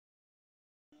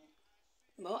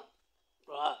What?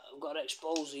 Right, I've got to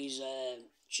expose these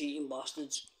cheating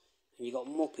bastards. And you got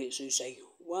Muppets who say,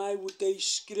 why would they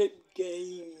script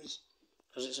games?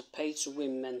 Because it's a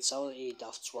pay-to-win mentality, you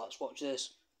daft twats. Watch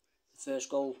this. The first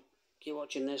goal. Keep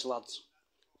watching this, lads.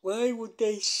 Why would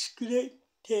they script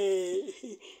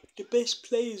it? The best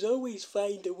players always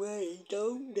find a way,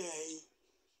 don't they?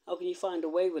 How can you find a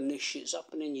way when this shit's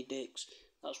happening, you dicks?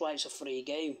 That's why it's a free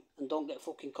game. And don't get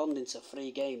fucking conned into a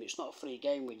free game. It's not a free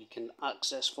game where you can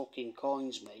access fucking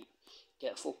coins, mate.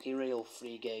 Get a fucking real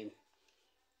free game.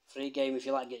 Free game if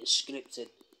you like getting scripted.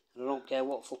 And I don't care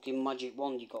what fucking magic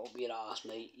wand you got up your arse,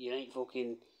 mate. You ain't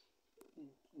fucking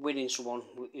winning someone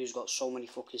who's got so many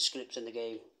fucking scripts in the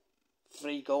game.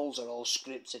 3 goals are all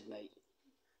scripted, mate.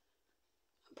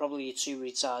 And probably you're too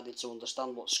retarded to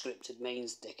understand what scripted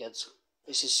means, dickheads.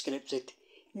 This is scripted.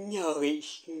 No,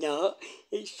 it's not.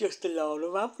 It's just a law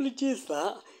of averages,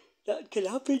 that can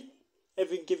happen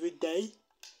every given day.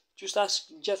 Just ask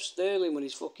Jeff Sterling when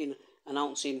he's fucking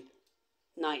announcing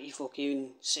 90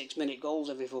 fucking 6-minute goals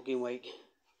every fucking week.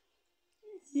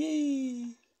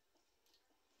 Yay!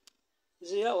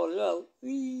 See that one as well?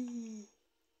 Whee!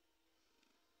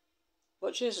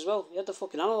 Watch this as well. He had the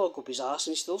fucking analog up his arse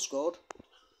and he still scored.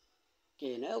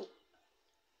 Fucking hell.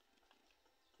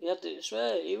 He had to, I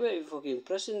swear, he weren't fucking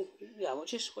pressing. Yeah,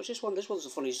 watch this one. This one's the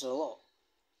funniest of the lot.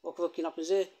 What fucking happens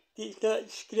here? It's not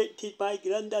scripted, my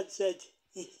granddad said.